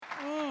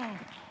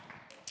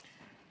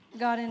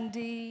God,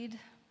 indeed,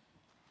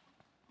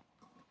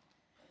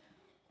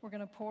 we're going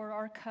to pour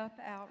our cup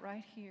out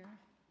right here,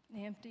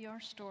 empty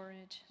our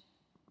storage,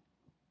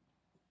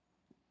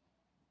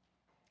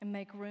 and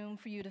make room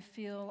for you to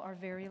fill our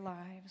very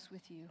lives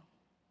with you.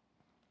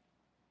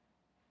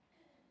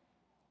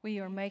 We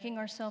are making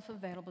ourselves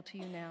available to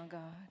you now,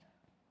 God.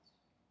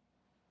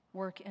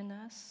 Work in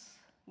us,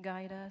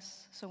 guide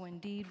us, so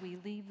indeed we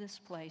leave this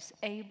place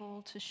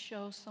able to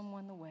show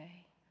someone the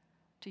way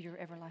to your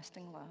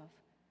everlasting love.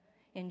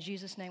 In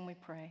Jesus' name we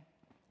pray.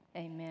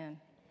 Amen.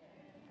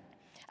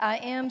 I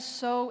am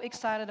so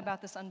excited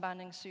about this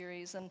Unbinding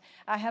series, and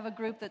I have a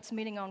group that's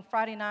meeting on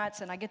Friday nights,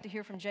 and I get to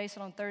hear from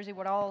Jason on Thursday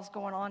what all is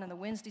going on in the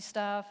Wednesday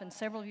stuff, and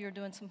several of you are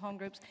doing some home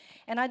groups,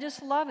 and I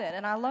just love it,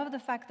 and I love the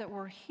fact that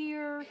we're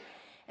here,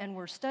 and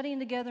we're studying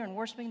together and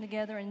worshiping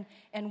together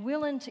and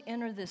willing to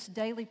enter this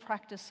daily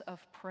practice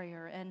of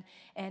prayer.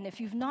 And if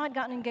you've not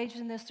gotten engaged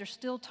in this, there's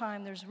still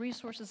time. There's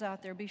resources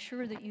out there. Be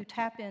sure that you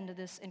tap into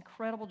this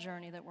incredible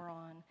journey that we're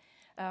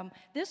on.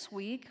 This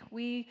week,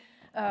 we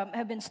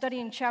have been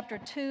studying chapter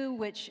 2,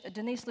 which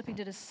Denise Lippy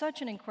did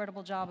such an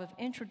incredible job of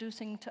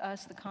introducing to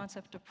us the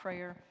concept of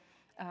prayer.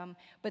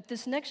 But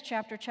this next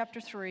chapter, chapter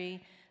 3,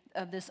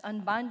 of this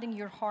Unbinding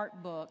Your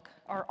Heart book,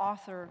 our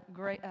author,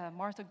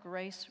 Martha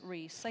Grace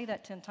Reese, say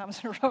that 10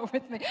 times in a row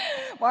with me,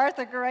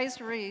 Martha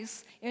Grace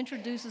Reese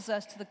introduces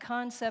us to the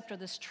concept or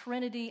this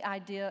Trinity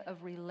idea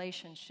of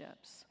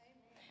relationships.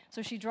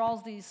 So she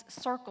draws these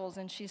circles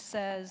and she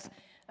says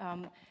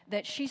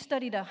that she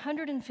studied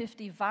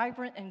 150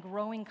 vibrant and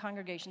growing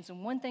congregations,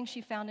 and one thing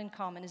she found in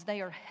common is they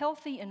are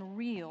healthy and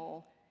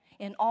real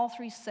in all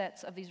three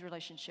sets of these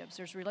relationships.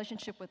 There's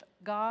relationship with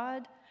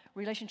God,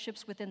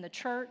 relationships within the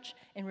church,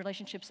 and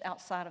relationships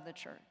outside of the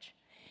church.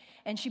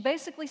 And she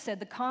basically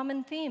said the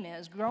common theme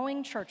is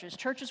growing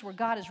churches where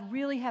God is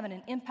really having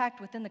an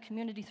impact within the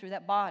community through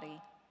that body.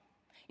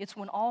 It's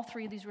when all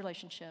three of these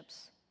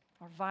relationships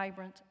are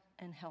vibrant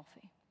and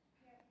healthy.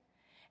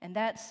 And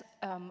that's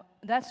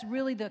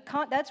really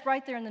that's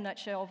right there in the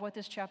nutshell of what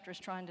this chapter is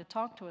trying to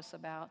talk to us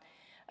about.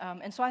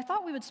 And so I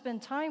thought we would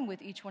spend time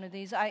with each one of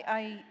these.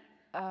 I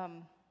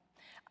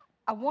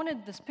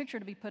wanted this picture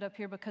to be put up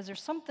here because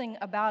there's something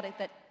about it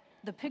that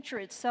the picture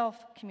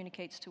itself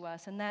communicates to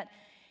us, and that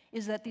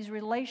is that these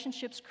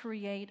relationships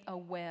create a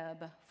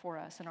web for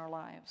us in our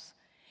lives.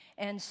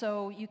 And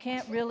so you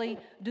can't really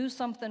do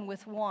something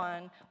with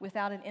one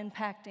without it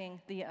impacting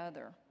the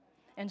other.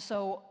 And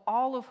so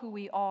all of who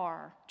we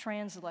are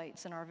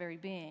translates in our very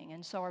being.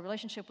 And so our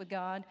relationship with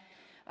God,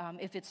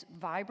 if it's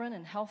vibrant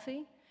and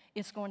healthy,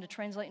 it's going to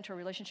translate into our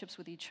relationships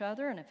with each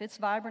other. And if it's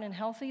vibrant and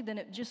healthy, then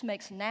it just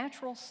makes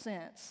natural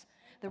sense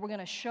that we're going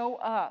to show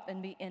up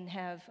and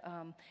have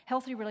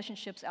healthy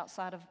relationships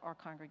outside of our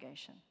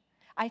congregation.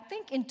 I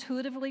think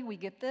intuitively we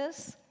get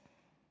this.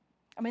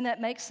 I mean,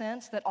 that makes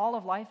sense that all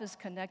of life is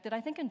connected.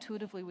 I think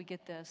intuitively we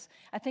get this.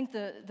 I think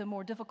the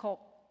more difficult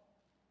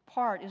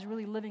part is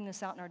really living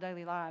this out in our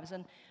daily lives.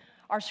 And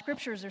our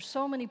scriptures, there's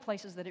so many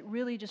places that it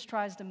really just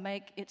tries to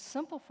make it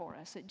simple for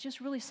us. It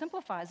just really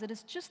simplifies it.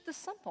 It's just this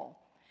simple.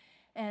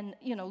 And,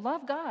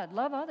 love God,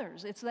 love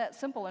others. It's that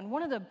simple. And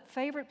one of the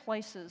favorite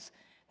places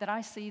that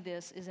I see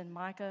this is in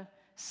Micah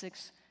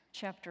 6,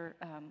 chapter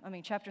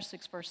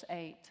 6, verse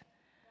 8,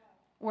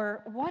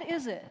 where what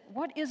is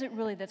it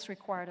really that's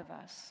required of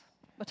us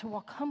but to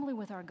walk humbly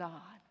with our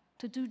God,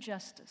 to do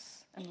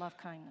justice and love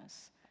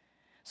kindness.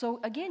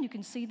 So again, you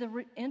can see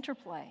the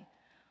interplay.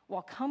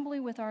 Walk humbly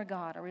with our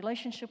God, our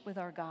relationship with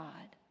our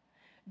God.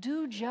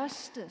 Do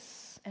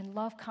justice and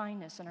love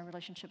kindness in our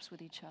relationships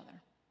with each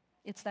other.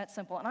 It's that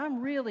simple. And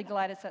I'm really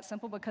glad it's that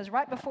simple, because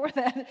right before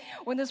that,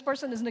 when this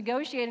person is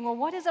negotiating, well,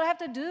 what is it I have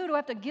to do? Do I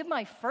have to give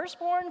my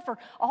firstborn for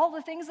all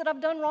the things that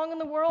I've done wrong in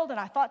the world? And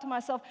I thought to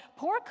myself,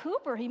 poor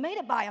Cooper, he made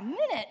it by a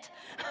minute.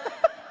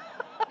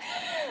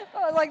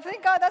 I was like,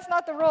 thank God that's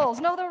not the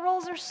rules. No, the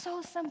rules are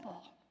so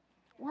simple.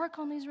 Work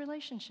on these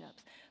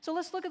relationships. So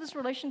let's look at this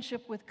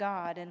relationship with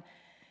God and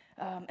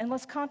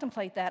let's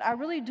contemplate that. I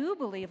really do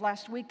believe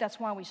last week that's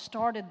why we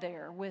started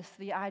there with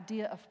the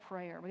idea of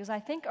prayer, because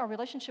I think our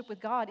relationship with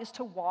God is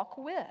to walk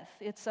with.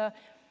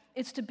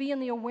 It's to be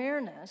in the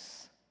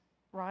awareness,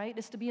 right?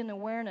 It's to be in the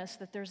awareness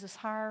that there's this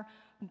higher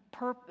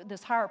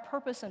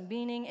purpose and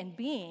meaning and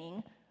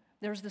being.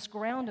 There's this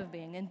ground of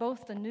being. In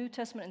both the New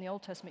Testament and the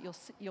Old Testament,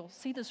 you'll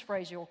see this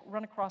phrase. You'll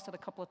run across it a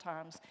couple of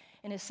times,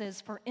 and it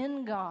says, "For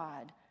in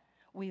God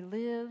we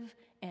live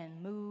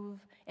and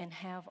move and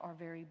have our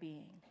very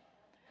being."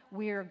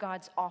 We are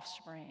God's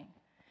offspring.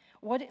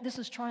 What this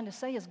is trying to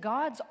say is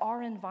God's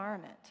our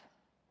environment.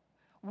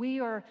 We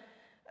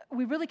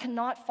really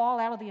cannot fall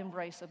out of the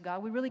embrace of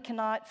God. We really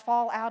cannot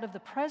fall out of the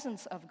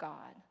presence of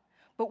God.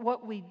 But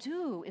what we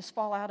do is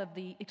fall out of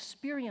the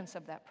experience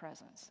of that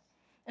presence.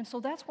 And so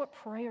that's what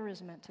prayer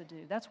is meant to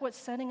do. That's what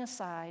setting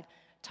aside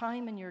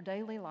time in your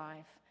daily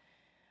life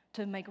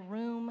to make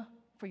room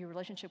for your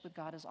relationship with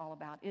God is all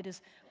about. It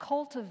is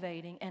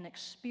cultivating an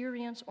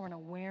experience or an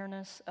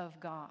awareness of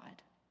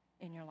God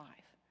in your life.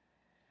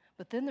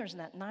 But then there's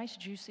that nice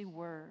juicy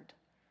word,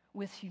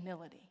 with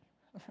humility.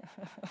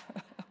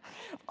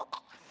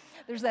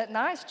 There's that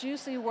nice,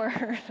 juicy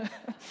word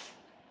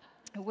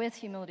with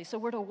humility. So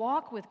we're to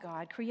walk with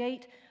God,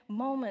 create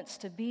moments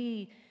to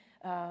be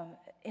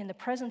in the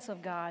presence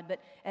of God.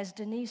 But as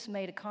Denise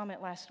made a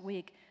comment last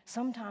week,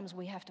 sometimes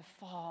we have to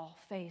fall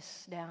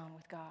face down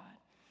with God.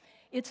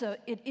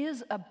 It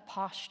is a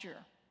posture.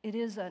 It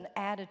is an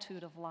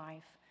attitude of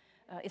life.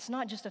 It's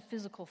not just a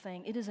physical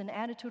thing. It is an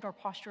attitude or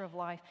posture of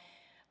life.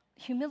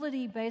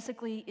 Humility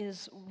basically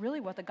is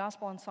really what the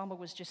gospel ensemble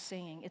was just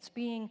singing. It's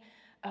being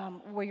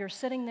where you're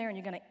sitting there and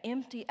you're going to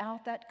empty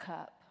out that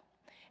cup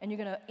and you're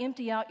going to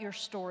empty out your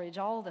storage,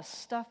 all the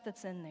stuff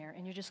that's in there,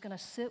 and you're just going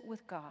to sit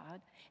with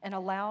God and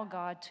allow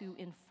God to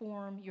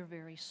inform your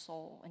very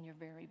soul and your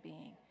very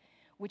being,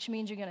 which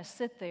means you're going to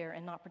sit there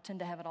and not pretend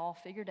to have it all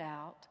figured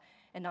out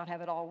and not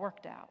have it all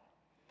worked out.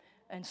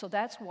 And so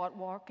that's what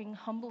walking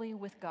humbly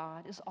with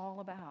God is all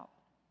about.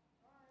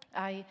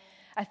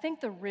 I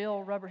think the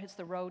real rubber hits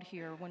the road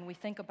here when we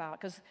think about,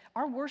 because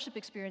our worship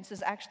experience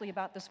is actually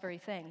about this very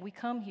thing. We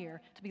come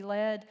here to be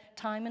led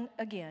time and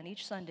again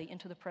each Sunday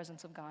into the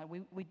presence of God.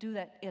 We do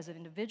that as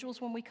individuals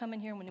when we come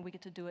in here, and when we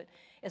get to do it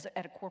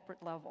at a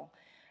corporate level.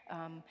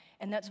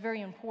 And that's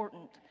very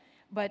important.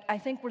 But I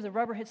think where the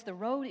rubber hits the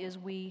road is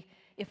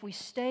if we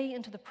stay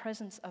into the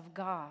presence of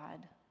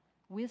God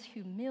with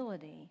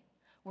humility,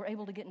 we're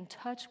able to get in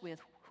touch with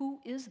who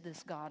is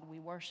this God we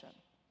worship.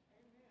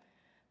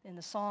 In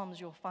the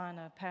Psalms, you'll find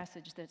a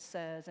passage that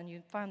says, and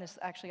you find this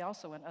actually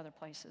also in other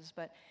places,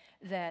 but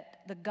that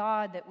the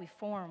God that we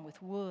form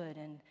with wood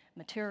and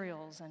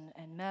materials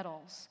and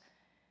metals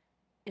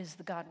is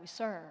the God we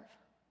serve.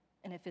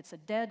 And if it's a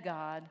dead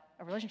God,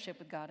 a relationship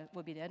with God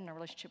will be dead, and our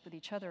relationship with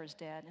each other is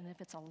dead. And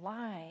if it's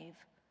alive,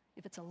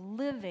 if it's a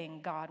living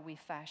God we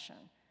fashion,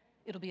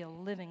 it'll be a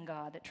living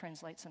God that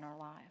translates in our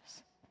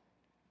lives.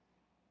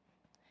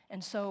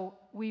 And so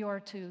we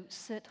are to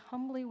sit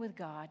humbly with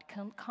God,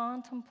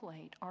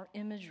 contemplate our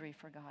imagery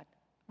for God,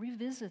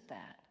 revisit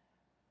that.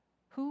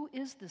 Who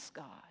is this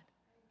God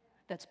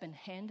that's been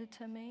handed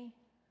to me,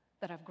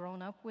 that I've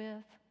grown up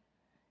with,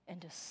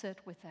 and to sit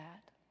with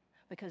that?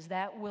 Because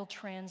that will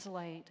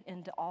translate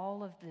into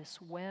all of this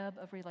web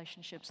of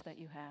relationships that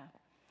you have.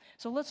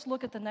 So let's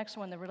look at the next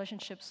one, the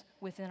relationships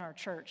within our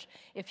church.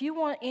 If you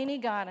want any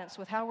guidance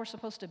with how we're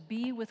supposed to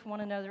be with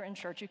one another in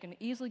church, you can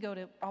easily go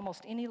to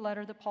almost any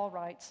letter that Paul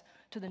writes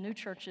to the new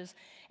churches.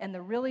 And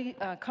the really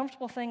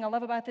comfortable thing I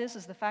love about this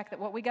is the fact that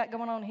what we got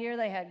going on here,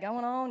 they had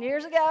going on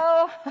years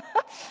ago.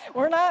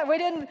 We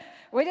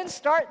didn't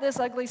start this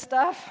ugly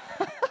stuff.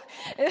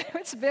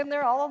 It's been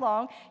there all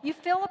along. You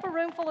fill up a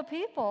room full of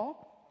people,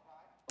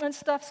 and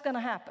stuff's going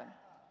to happen.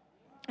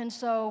 And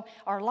so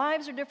our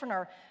lives are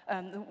different,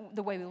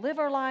 the way we live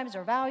our lives,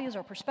 our values,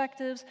 our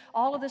perspectives,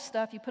 all of this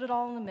stuff, you put it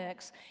all in the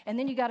mix, and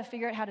then you got to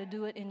figure out how to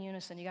do it in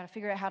unison. You got to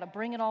figure out how to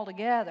bring it all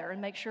together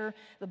and make sure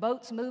the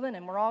boat's moving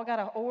and we're all got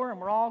an oar and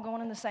we're all going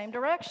in the same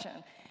direction.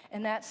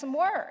 And that's some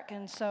work.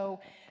 And so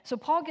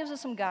Paul gives us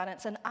some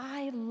guidance, and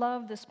I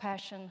love this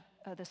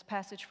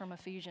passage from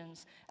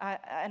Ephesians.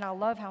 And I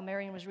love how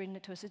Marion was reading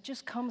it to us. It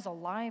just comes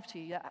alive to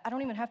you. I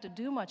don't even have to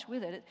do much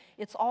with it.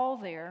 It's all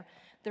there.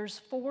 There's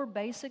 4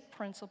 basic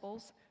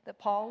principles that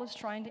Paul is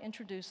trying to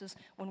introduce us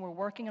when we're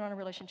working on our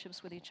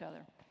relationships with each other.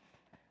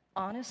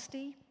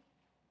 Honesty.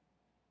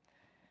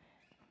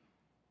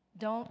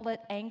 Don't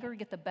let anger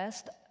get the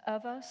best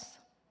of us,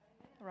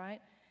 right?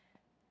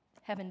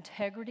 Have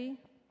integrity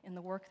in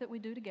the work that we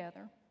do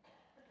together.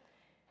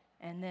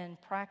 And then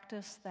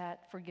practice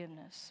that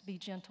forgiveness. Be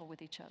gentle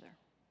with each other,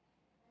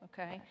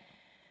 okay?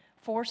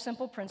 4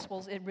 simple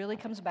principles. It really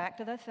comes back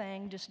to that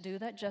thing. Just do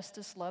that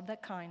justice, love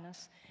that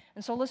kindness.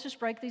 And so let's just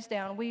break these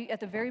down. At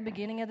the very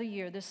beginning of the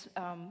year, this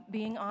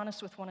being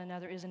honest with one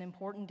another is an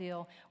important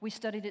deal. We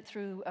studied it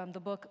through the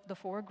book, The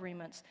 4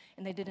 Agreements,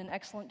 and they did an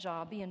excellent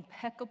job. Be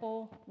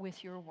impeccable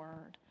with your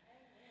word.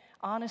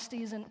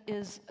 Honesty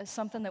is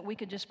something that we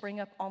could just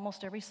bring up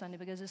almost every Sunday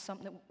because it's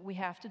something that we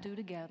have to do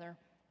together.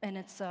 And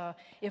it's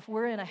if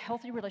we're in a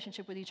healthy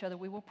relationship with each other,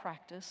 we will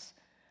practice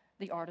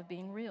the art of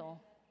being real.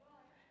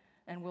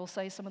 And we'll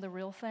say some of the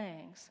real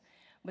things.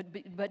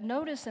 But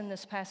notice in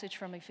this passage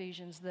from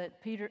Ephesians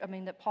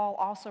that Paul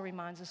also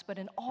reminds us, but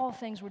in all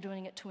things we're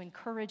doing it to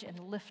encourage and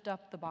lift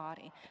up the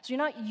body. So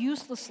you're not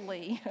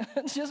uselessly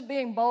just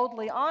being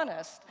boldly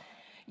honest.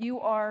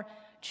 You are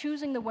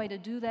choosing the way to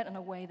do that in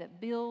a way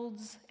that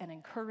builds and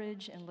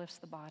encourages and lifts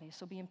the body.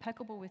 So be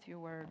impeccable with your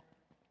word.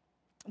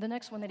 The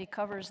next one that he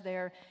covers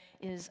there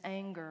is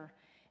anger.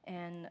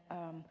 And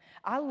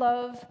I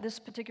love this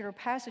particular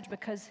passage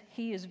because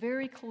he is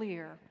very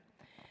clear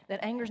that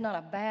anger is not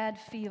a bad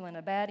feeling,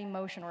 a bad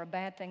emotion, or a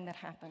bad thing that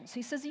happens.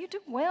 He says you do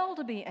well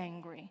to be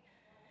angry.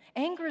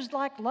 Anger is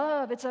like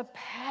love. It's a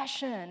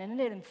passion, and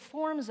it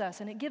informs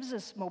us, and it gives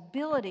us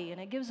mobility,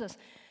 and it gives us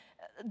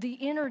the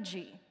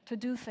energy to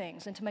do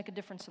things and to make a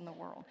difference in the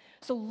world.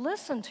 So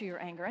listen to your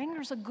anger.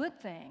 Anger is a good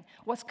thing.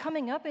 What's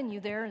coming up in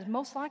you there is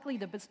most likely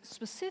the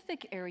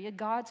specific area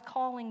God's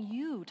calling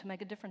you to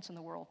make a difference in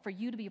the world, for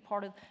you to be a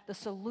part of the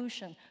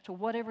solution to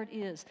whatever it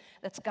is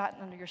that's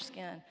gotten under your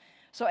skin.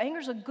 So anger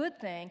is a good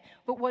thing,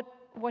 but what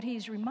what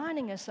he's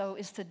reminding us, though,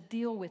 is to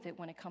deal with it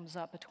when it comes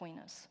up between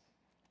us,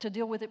 to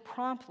deal with it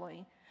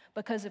promptly,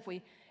 because if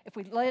we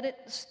let it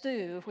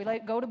stew, if we let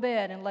it go to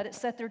bed and let it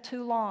sit there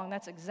too long,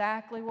 that's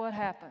exactly what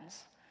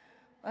happens.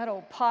 That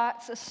old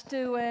pot's a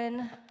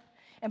stewing,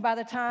 and by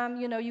the time,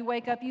 you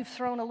wake up, you've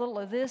thrown a little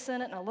of this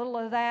in it and a little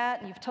of that,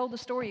 and you've told the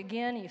story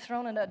again, and you've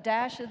thrown in a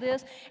dash of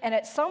this, and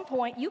at some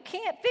point, you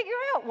can't figure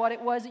out what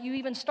it was that you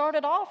even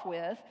started off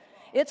with.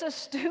 It's a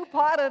stew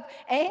pot of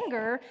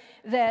anger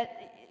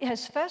that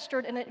has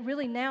festered, and it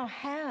really now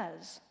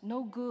has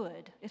no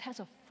good. It has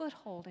a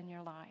foothold in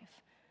your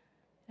life.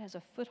 It has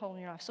a foothold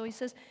in your life. So he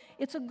says,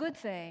 it's a good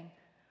thing,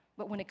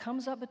 but when it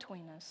comes up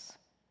between us,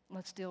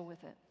 let's deal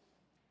with it.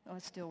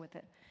 Let's deal with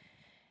it.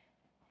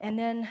 And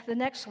then the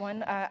next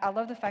one, I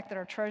love the fact that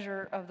our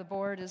treasurer of the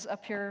board is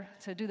up here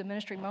to do the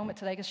ministry moment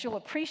today, because she'll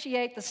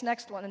appreciate this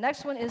next one. The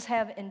next one is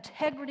have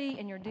integrity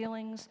in your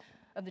dealings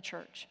of the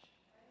church.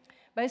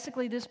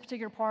 Basically, this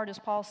particular part is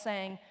Paul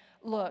saying,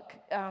 look,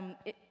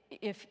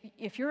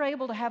 if you're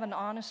able to have an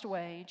honest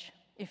wage,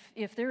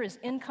 if there is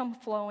income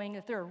flowing,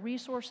 if there are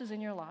resources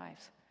in your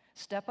lives,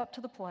 step up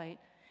to the plate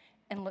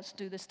and let's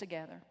do this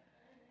together.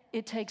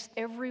 It takes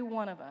every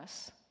one of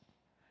us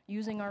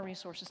using our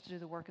resources to do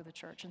the work of the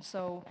church. And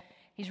so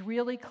he's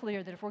really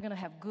clear that if we're going to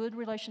have good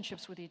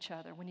relationships with each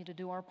other, we need to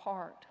do our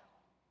part.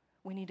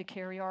 We need to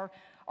carry our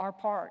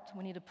part.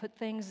 We need to put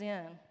things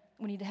in.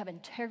 We need to have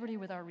integrity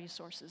with our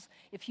resources.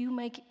 If you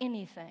make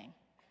anything,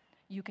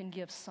 you can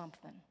give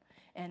something.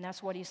 And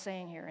that's what he's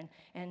saying here.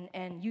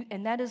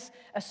 And that is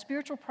a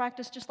spiritual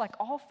practice, just like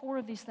all four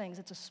of these things.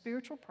 It's a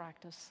spiritual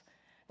practice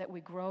that we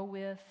grow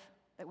with,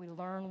 that we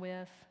learn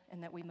with,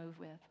 and that we move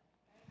with.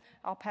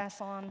 I'll pass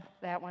on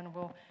that one.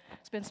 We'll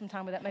spend some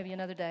time with that maybe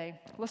another day.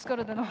 Let's go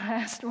to the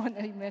last one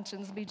that he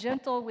mentions. Be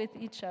gentle with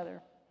each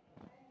other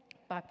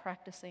by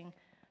practicing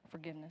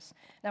forgiveness.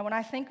 Now, when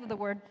I think of the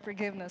word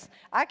forgiveness,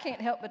 I can't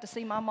help but to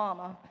see my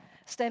mama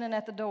standing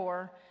at the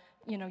door,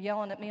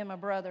 yelling at me and my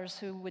brothers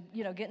who would,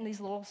 get in these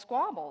little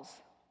squabbles,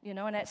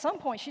 and at some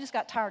point she just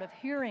got tired of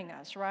hearing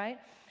us, right?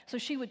 So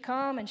she would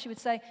come and she would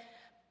say,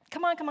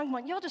 come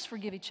on, y'all just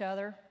forgive each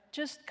other.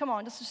 Come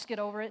on, let's just get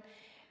over it.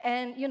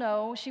 And,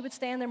 she would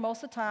stand there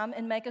most of the time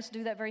and make us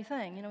do that very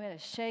thing. We had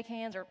to shake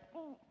hands or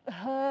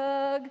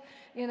hug,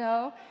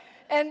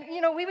 And,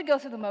 we would go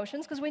through the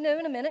motions because we knew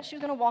in a minute she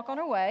was going to walk on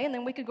her way, and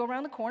then we could go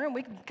around the corner and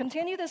we could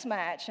continue this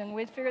match, and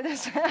we'd figure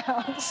this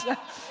out.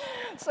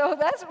 So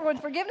that's when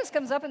forgiveness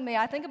comes up in me.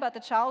 I think about the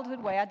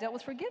childhood way I dealt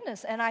with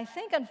forgiveness. And I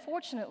think,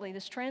 unfortunately,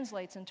 this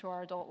translates into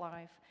our adult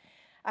life.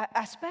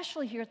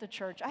 Especially here at the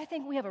church, I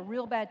think we have a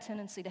real bad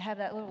tendency to have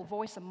that little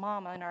voice of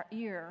mama in our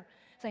ear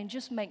saying,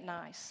 just make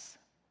nice.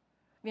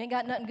 If you ain't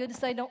got nothing good to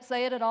say, don't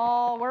say it at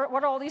all.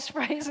 What are all these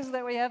phrases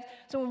that we have?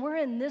 So when we're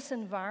in this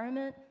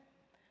environment,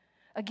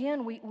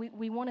 again,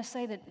 we want to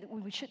say that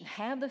we shouldn't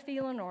have the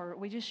feeling, or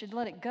we just should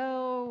let it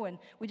go, and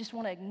we just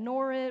want to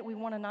ignore it. We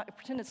want to not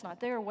pretend it's not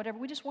there or whatever.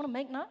 We just want to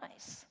make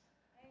nice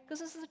because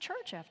this is a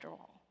church after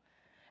all.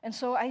 And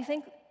so I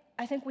think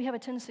we have a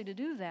tendency to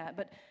do that.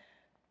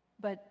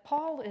 But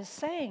Paul is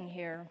saying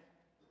here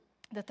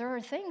that there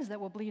are things that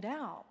will bleed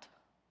out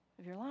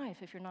of your life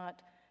if you're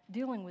not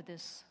dealing with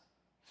this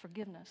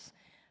forgiveness.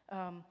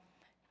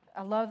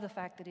 I love the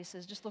fact that he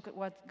says, just look at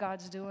what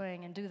God's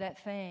doing and do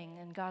that thing.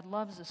 And God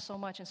loves us so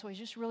much. And so he's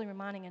just really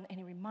reminding, and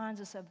he reminds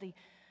us of the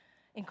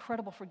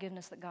incredible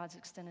forgiveness that God's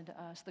extended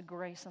to us, the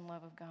grace and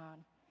love of God.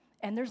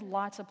 And there's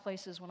lots of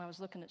places when I was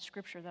looking at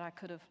Scripture that I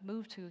could have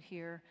moved to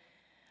here.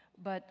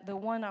 But the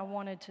one I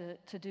wanted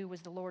to do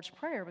was the Lord's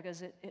Prayer,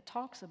 because it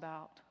talks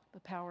about the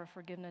power of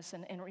forgiveness,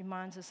 and it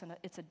reminds us, and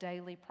it's a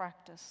daily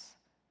practice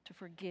to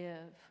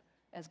forgive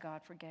as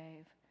God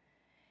forgave.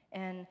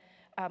 And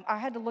I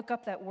had to look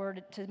up that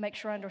word to make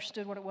sure I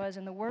understood what it was.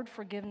 And the word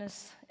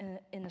forgiveness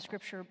in the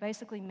Scripture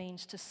basically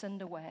means to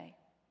send away,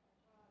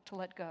 to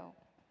let go.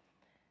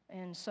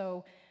 And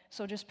so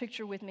just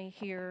picture with me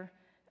here,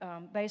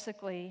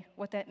 basically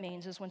what that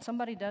means is when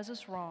somebody does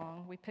us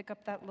wrong, we pick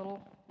up that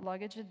little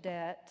luggage of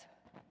debt,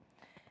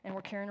 and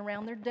we're carrying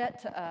around their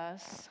debt to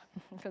us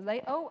because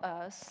they owe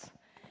us,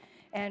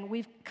 and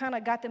we've kind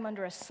of got them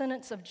under a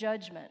sentence of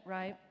judgment,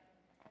 right?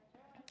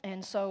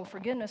 And so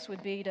forgiveness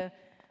would be to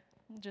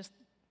just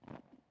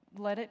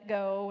let it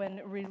go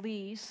and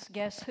release,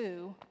 guess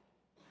who?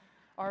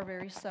 Our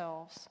very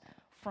selves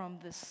from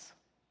this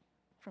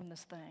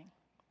thing.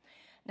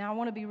 Now, I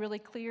want to be really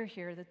clear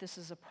here that this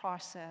is a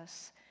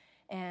process,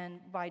 and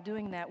by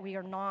doing that, we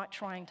are not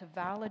trying to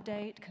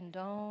validate,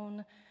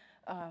 condone.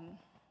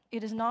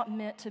 It is not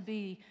meant to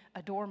be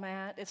a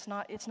doormat. It's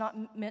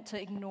not meant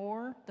to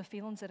ignore the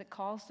feelings that it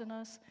caused in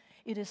us.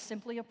 It is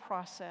simply a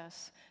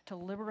process to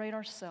liberate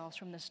ourselves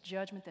from this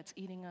judgment that's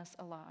eating us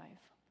alive.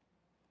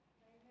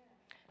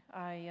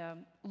 I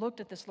looked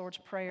at this Lord's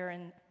Prayer,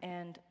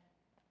 and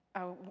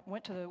I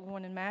went to the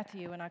one in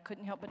Matthew, and I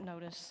couldn't help but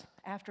notice,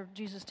 after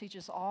Jesus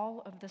teaches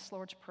all of this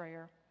Lord's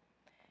Prayer,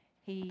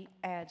 he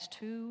adds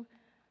two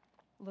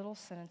little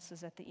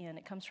sentences at the end.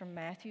 It comes from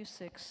Matthew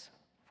 6,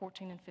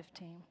 14 and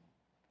 15.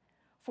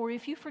 For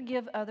if you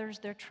forgive others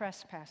their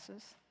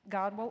trespasses,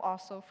 God will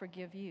also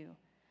forgive you.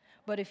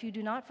 But if you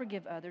do not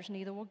forgive others,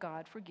 neither will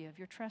God forgive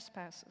your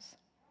trespasses.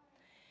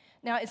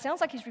 Now, it sounds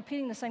like he's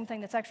repeating the same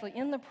thing that's actually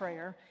in the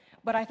prayer,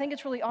 but I think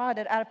it's really odd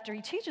that after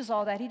he teaches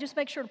all that, he just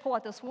makes sure to pull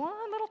out this one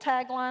little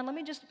tagline.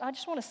 I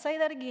just want to say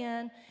that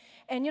again.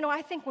 And,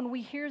 I think when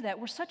we hear that,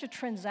 we're such a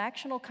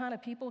transactional kind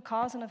of people,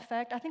 cause and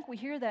effect. I think we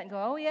hear that and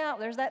go, oh, yeah,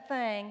 there's that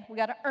thing. We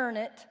got to earn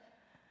it.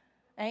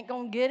 Ain't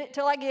going to get it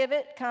till I give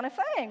it kind of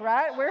thing,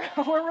 right? We're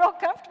real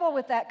comfortable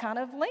with that kind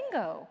of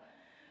lingo.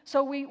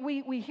 So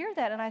we hear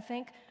that, and I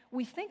think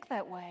we think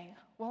that way.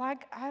 Well,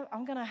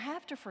 I'm going to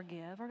have to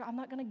forgive, or I'm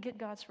not going to get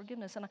God's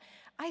forgiveness. And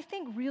I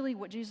think really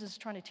what Jesus is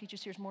trying to teach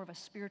us here is more of a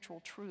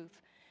spiritual truth.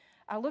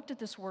 I looked at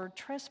this word,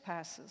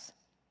 trespasses,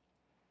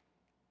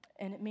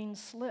 and it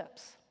means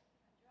slips.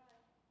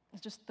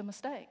 It's just the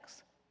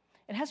mistakes.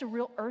 It has a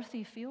real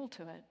earthy feel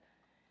to it.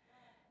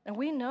 And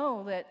we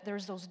know that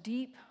there's those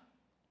deep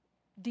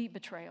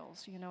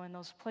betrayals, in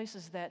those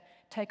places that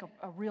take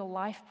a real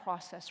life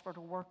process for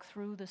to work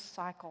through this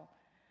cycle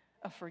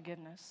of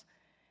forgiveness.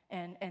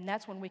 And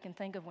that's when we can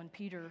think of when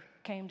Peter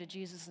came to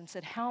Jesus and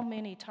said, how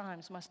many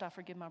times must I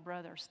forgive my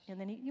brothers? And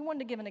then he wanted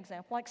to give an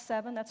example, like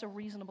 7, that's a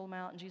reasonable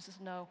amount. And Jesus,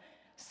 no,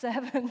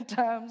 7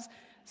 times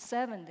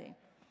 70.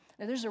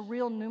 Now, there's a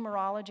real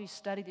numerology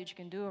study that you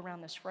can do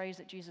around this phrase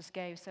that Jesus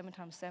gave, 7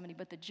 times 70,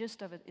 but the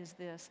gist of it is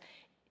this.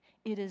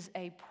 It is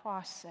a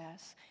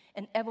process,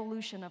 an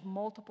evolution of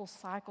multiple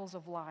cycles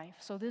of life.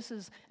 So this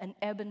is an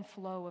ebb and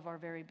flow of our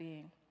very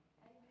being.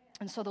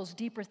 And so those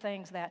deeper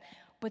things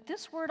but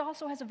this word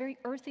also has a very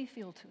earthy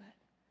feel to it.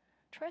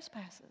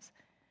 Trespasses.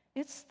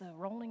 It's the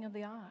rolling of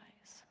the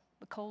eyes,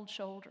 the cold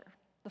shoulder,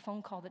 the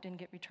phone call that didn't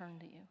get returned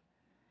to you.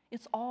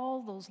 It's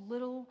all those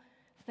little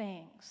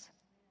things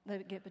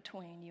that get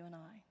between you and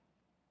I.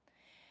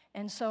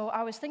 And so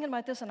I was thinking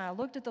about this, and I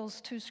looked at those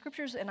 2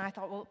 scriptures, and I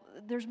thought, well,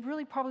 there's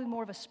really probably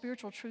more of a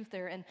spiritual truth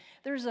there. And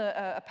there's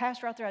a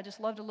pastor out there I just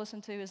love to listen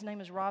to. His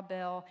name is Rob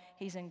Bell.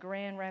 He's in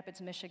Grand Rapids,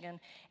 Michigan.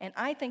 And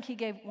I think he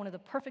gave one of the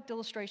perfect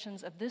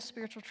illustrations of this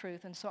spiritual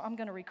truth. And so I'm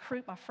going to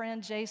recruit my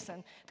friend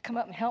Jason to come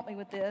up and help me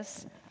with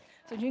this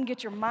so you can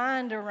get your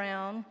mind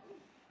around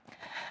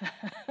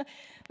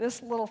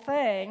this little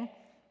thing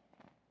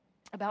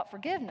about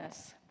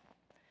forgiveness.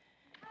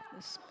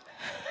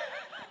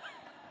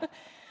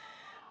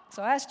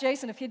 So I asked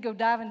Jason if he'd go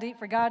diving deep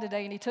for God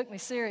today, and he took me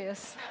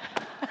serious.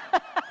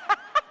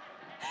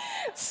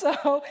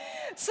 So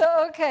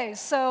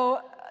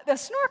the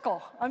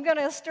snorkel. I'm going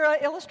to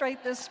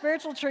illustrate this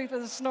spiritual truth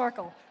with a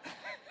snorkel.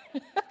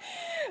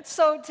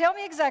 So tell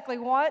me exactly,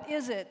 what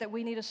is it that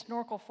we need a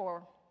snorkel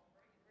for?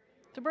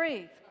 To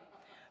breathe.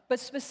 But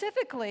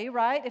specifically,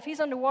 right, if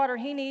he's underwater,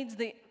 he needs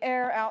the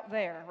air out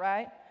there,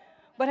 right?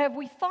 But have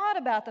we thought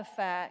about the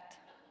fact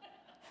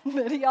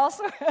that he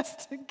also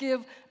has to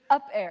give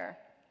up air?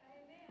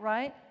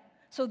 Right?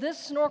 So this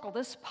snorkel,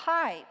 this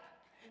pipe,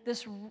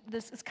 this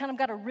it's kind of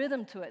got a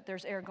rhythm to it.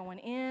 There's air going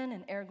in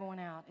and air going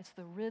out. It's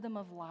the rhythm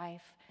of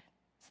life.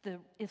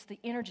 It's the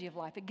energy of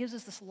life. It gives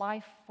us this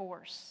life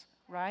force,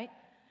 right?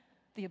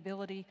 The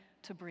ability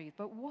to breathe.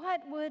 But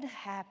what would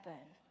happen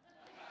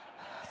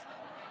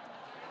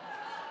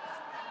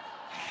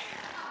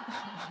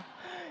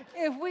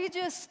if we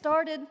just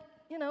started,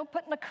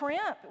 putting a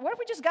crimp? What if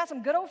we just got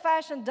some good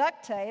old-fashioned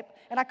duct tape?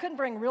 And I couldn't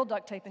bring real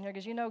duct tape in here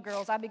because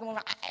girls, I'd be going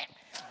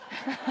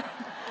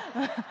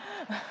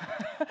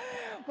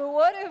But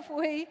what if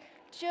we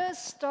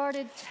just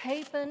started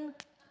taping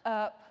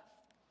up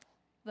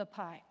the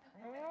pipe?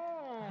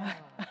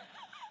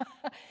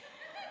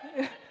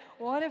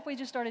 What if we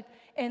just started,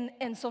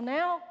 and so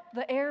now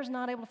the air's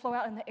not able to flow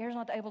out and the air's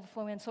not able to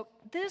flow in. So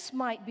this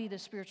might be the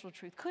spiritual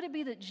truth. Could it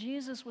be that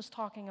Jesus was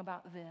talking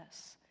about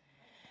this?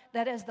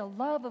 That as the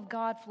love of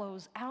God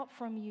flows out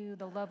from you,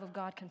 the love of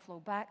God can flow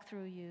back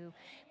through you.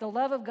 The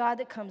love of God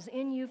that comes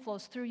in you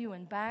flows through you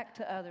and back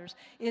to others.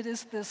 It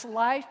is this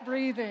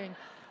life-breathing,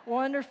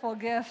 wonderful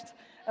gift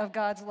of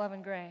God's love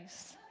and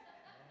grace.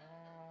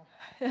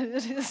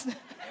 It is.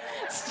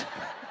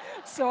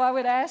 So I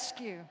would ask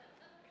you,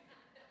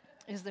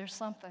 is there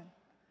something,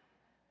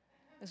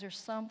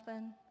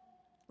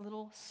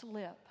 little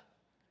slip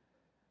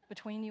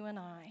between you and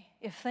I?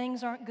 If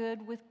things aren't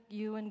good with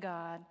you and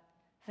God,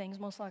 things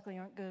most likely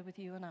aren't good with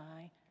you and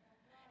I.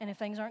 And if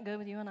things aren't good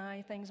with you and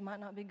I, things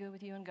might not be good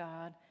with you and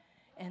God.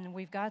 And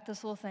we've got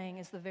this little thing.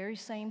 It's the very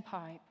same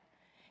pipe.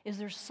 Is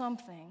there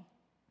something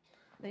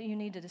that you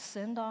need to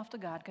send off to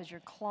God because you're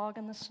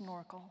clogging the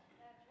snorkel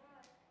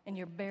and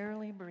you're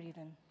barely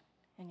breathing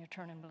and you're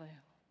turning blue?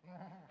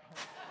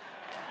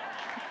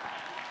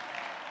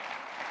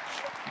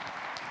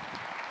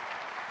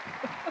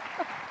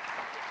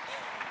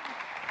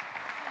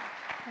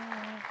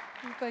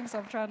 He thinks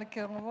I'm trying to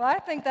kill him. Well,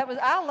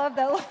 I love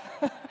that.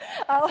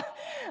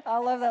 I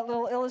love that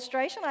little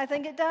illustration. I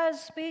think it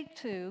does speak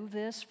to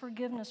this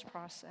forgiveness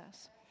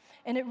process.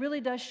 And it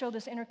really does show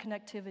this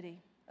interconnectivity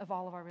of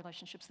all of our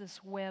relationships,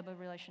 this web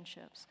of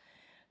relationships.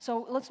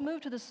 So let's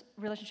move to this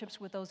relationships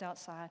with those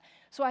outside.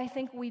 So I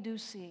think we do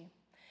see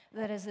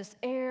that as this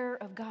air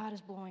of God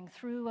is blowing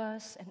through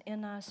us and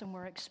in us, and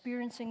we're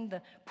experiencing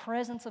the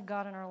presence of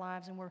God in our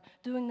lives, and we're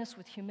doing this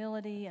with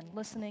humility and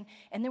listening,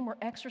 and then we're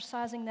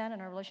exercising that in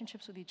our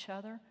relationships with each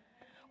other.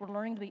 We're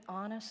learning to be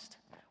honest.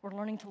 We're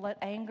learning to let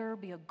anger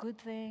be a good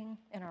thing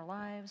in our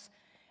lives,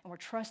 and we're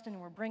trusting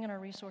and we're bringing our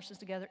resources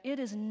together. It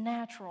is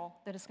natural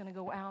that it's going to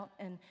go out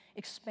and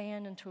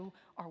expand into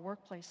our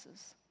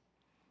workplaces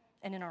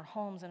and in our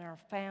homes and in our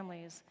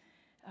families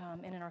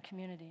and in our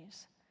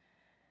communities.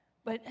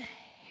 But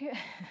here,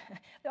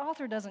 the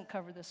author doesn't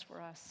cover this for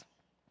us.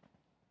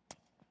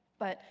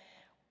 But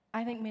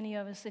I think many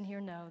of us in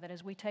here know that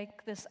as we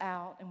take this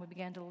out and we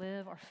begin to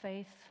live our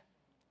faith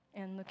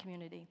in the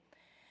community,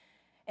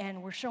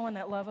 and we're showing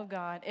that love of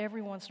God,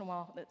 every once in a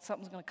while that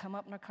something's going to come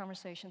up in our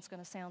conversation, it's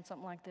going to sound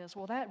something like this.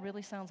 Well, that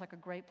really sounds like a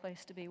great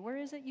place to be. Where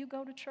is it you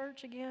go to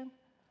church again?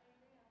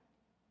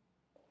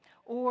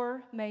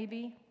 Or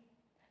maybe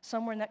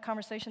somewhere in that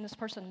conversation, this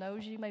person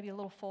knows you maybe a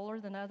little fuller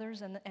than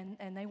others, and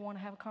they want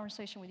to have a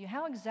conversation with you.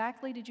 How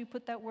exactly did you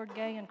put that word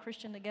gay and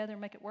Christian together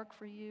and make it work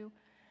for you?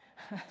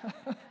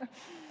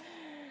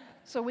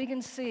 So we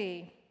can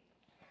see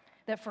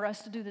that for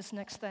us to do this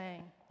next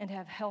thing and to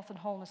have health and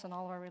wholeness in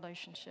all of our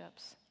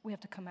relationships, we have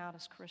to come out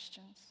as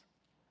Christians.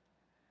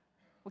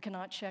 We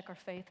cannot check our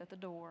faith at the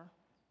door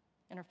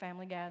in our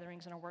family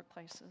gatherings, in our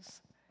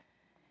workplaces,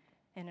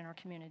 and in our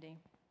community.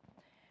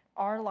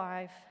 Our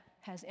life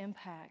has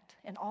impact,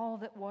 and all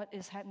that what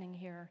is happening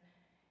here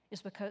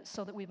is because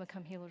so that we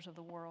become healers of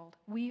the world.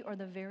 We are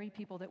the very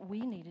people that we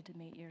needed to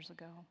meet years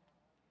ago.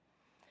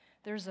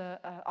 There's an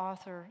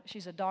author,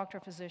 she's a doctor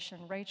physician,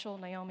 Rachel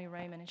Naomi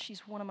Raymond, and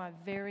she's one of my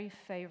very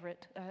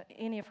favorite.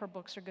 Any of her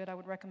books are good. I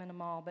would recommend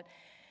them all. But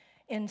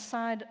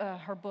inside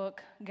her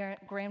book,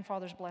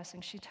 Grandfather's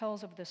Blessing, she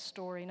tells of this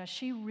story. Now,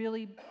 she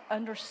really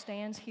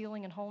understands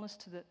healing and wholeness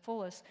to the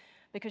fullest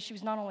because she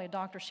was not only a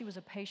doctor, she was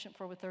a patient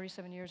for over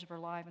 37 years of her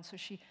life. And so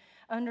she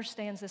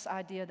understands this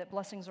idea that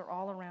blessings are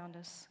all around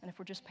us. And if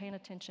we're just paying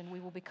attention, we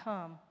will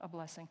become a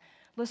blessing.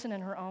 Listen in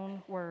her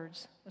own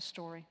words, the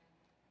story.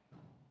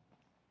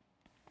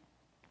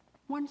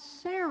 When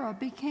Sarah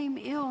became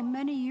ill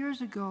many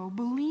years ago,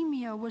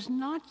 bulimia was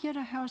not yet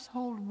a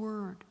household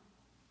word.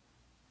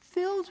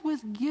 Filled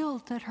with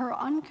guilt at her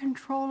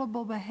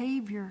uncontrollable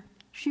behavior,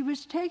 she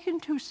was taken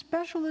to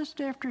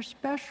specialist after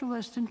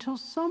specialist until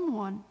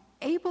someone,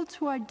 able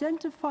to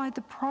identify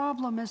the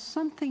problem as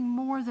something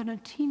more than a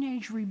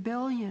teenage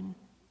rebellion,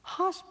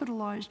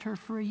 hospitalized her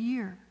for a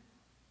year.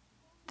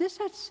 This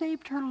had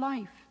saved her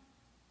life.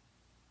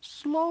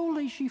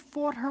 Slowly, she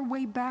fought her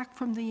way back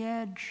from the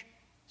edge,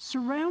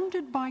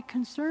 surrounded by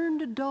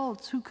concerned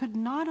adults who could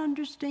not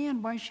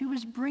understand why she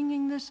was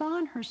bringing this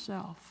on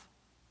herself.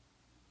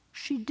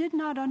 She did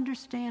not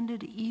understand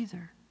it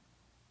either.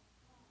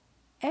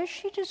 As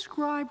she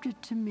described it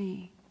to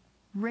me,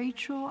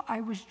 Rachel,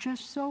 I was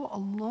just so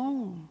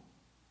alone.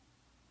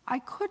 I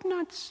could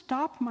not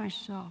stop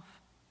myself,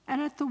 and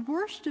at the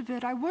worst of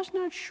it, I was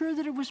not sure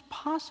that it was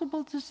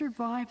possible to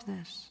survive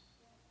this.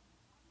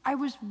 I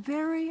was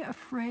very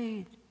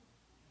afraid.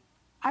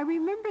 I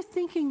remember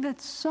thinking that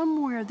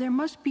somewhere there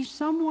must be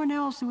someone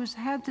else who has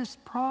had this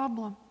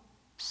problem,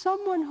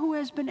 someone who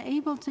has been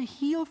able to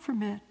heal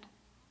from it.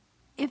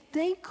 If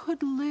they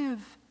could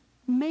live,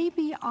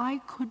 maybe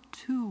I could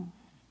too.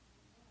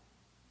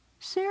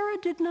 Sarah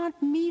did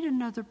not meet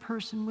another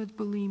person with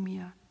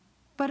bulimia,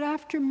 but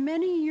after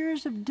many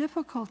years of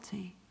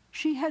difficulty,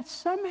 she had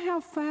somehow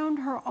found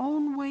her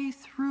own way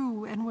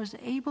through and was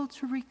able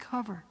to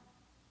recover.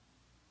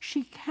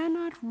 She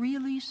cannot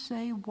really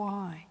say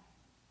why.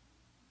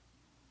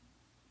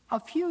 A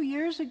few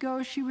years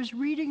ago, she was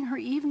reading her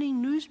evening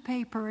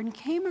newspaper and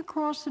came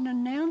across an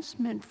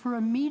announcement for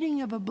a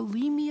meeting of a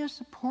bulimia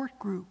support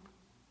group.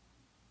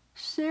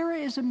 Sarah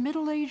is a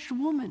middle-aged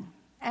woman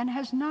and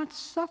has not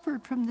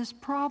suffered from this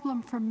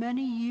problem for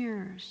many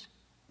years.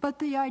 But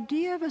the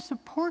idea of a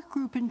support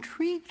group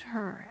intrigued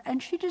her,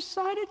 and she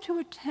decided to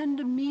attend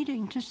a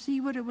meeting to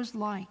see what it was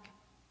like.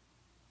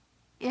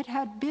 It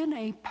had been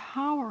a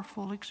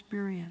powerful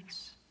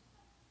experience.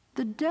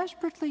 The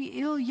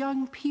desperately ill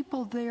young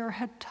people there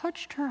had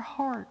touched her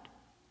heart,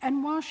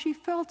 and while she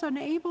felt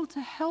unable to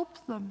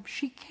help them,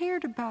 she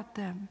cared about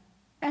them,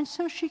 and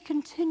so she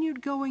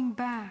continued going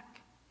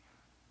back.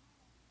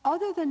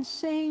 Other than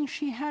saying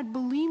she had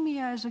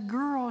bulimia as a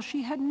girl,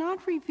 she had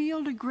not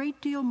revealed a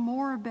great deal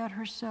more about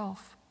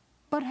herself,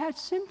 but had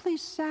simply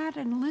sat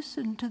and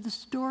listened to the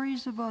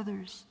stories of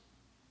others.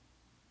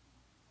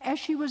 As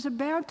she was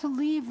about to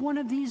leave one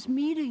of these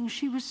meetings,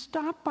 she was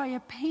stopped by a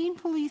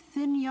painfully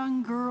thin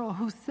young girl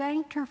who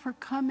thanked her for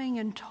coming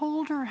and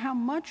told her how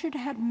much it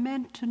had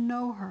meant to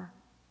know her.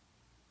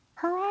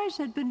 Her eyes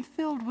had been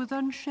filled with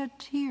unshed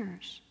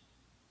tears.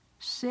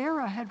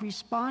 Sarah had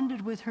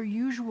responded with her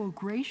usual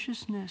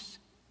graciousness,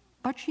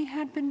 but she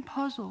had been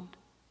puzzled.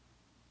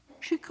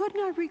 She could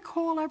not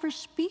recall ever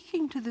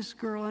speaking to this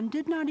girl and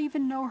did not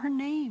even know her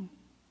name.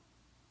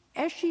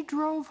 As she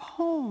drove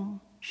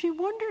home, she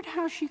wondered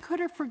how she could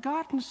have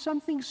forgotten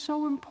something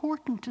so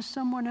important to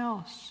someone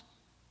else.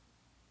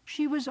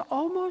 She was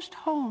almost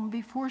home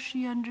before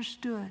she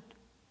understood.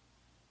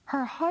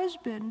 Her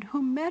husband,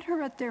 who met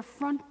her at their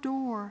front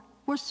door,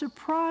 was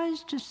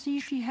surprised to see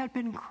she had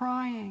been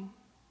crying.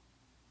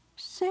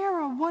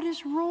 "Sarah, what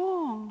is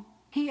wrong?"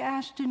 he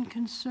asked in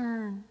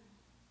concern.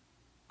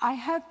 "I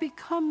have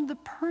become the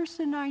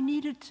person I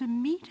needed to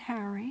meet,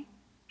 Harry,"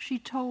 she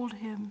told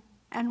him,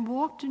 and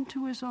walked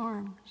into his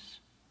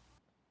arms.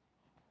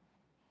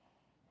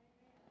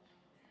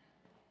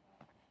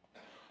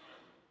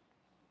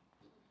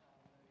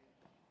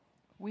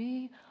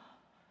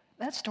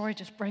 That story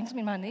just brings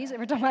me to my knees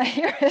every time I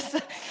hear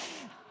it.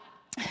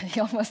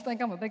 You almost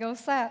think I'm a big old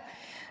sap.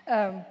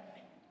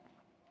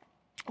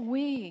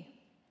 We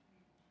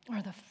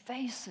are the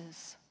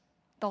faces,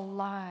 the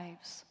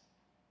lives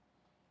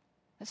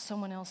that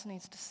someone else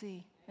needs to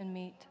see and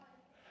meet.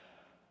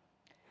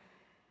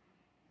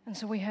 And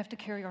so we have to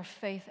carry our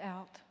faith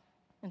out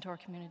into our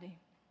community.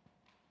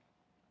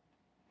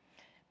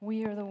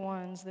 We are the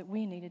ones that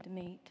we needed to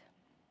meet.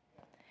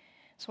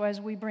 So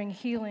as we bring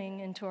healing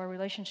into our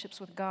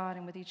relationships with God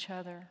and with each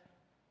other,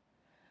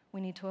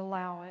 we need to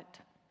allow it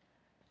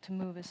to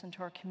move us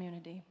into our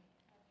community.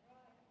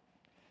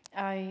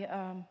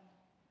 I'm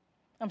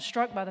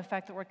struck by the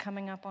fact that we're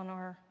coming up on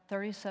our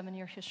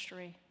 37-year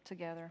history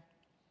together.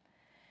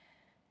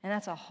 And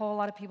that's a whole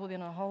lot of people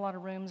being in a whole lot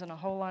of rooms and a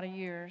whole lot of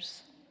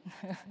years.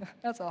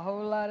 That's a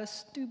whole lot of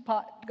stew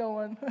pot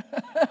going.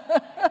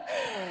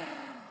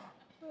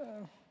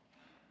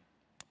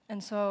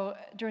 And so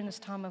during this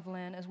time of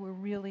Lent, as we're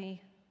really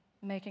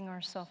making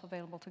ourselves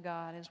available to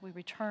God, as we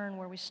return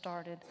where we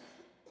started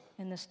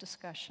in this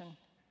discussion,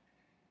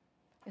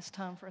 it's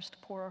time for us to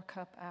pour our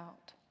cup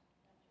out,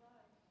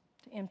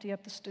 to empty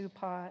up the stew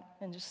pot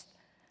and just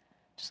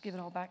give it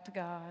all back to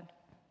God,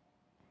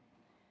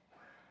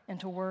 and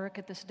to work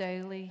at this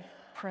daily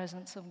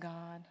presence of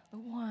God, the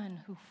one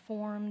who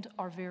formed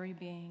our very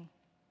being,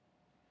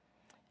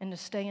 and to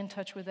stay in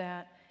touch with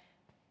that,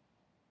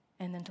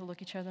 and then to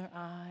look each other in the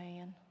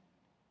eye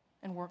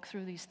and work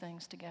through these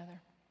things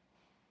together.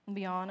 And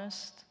be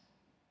honest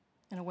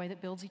in a way that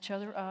builds each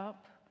other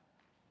up,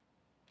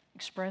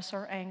 express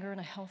our anger in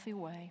a healthy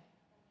way,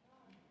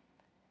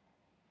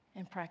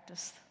 and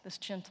practice this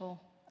gentle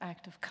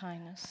act of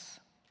kindness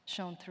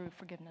shown through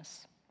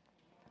forgiveness.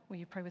 Will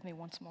you pray with me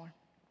once more?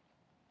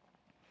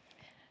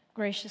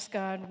 Gracious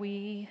God,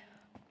 we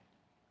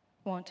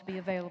want to be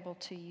available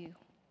to you.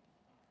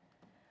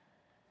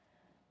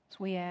 So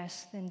we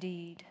ask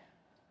indeed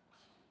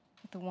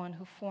that the one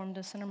who formed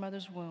us in our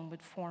mother's womb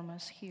would form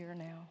us here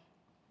now.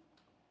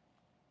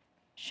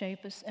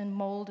 Shape us and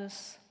mold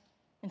us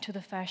into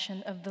the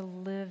fashion of the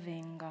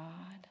living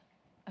God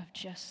of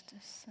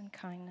justice and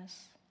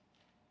kindness.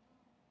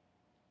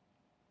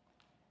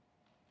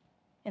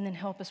 And then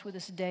help us with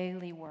this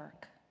daily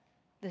work,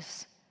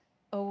 this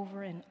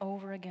over and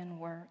over again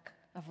work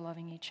of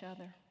loving each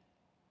other,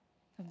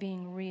 of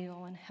being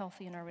real and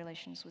healthy in our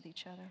relations with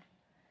each other.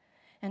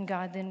 And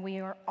God, then we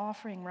are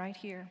offering right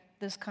here,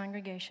 this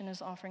congregation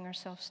is offering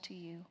ourselves to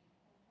you.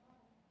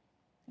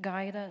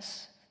 Guide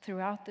us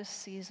throughout this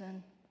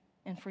season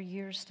and for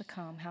years to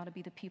come how to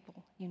be the people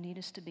you need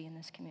us to be in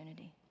this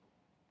community.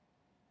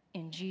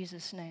 In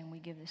Jesus' name we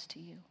give this to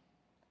you.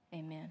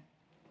 Amen.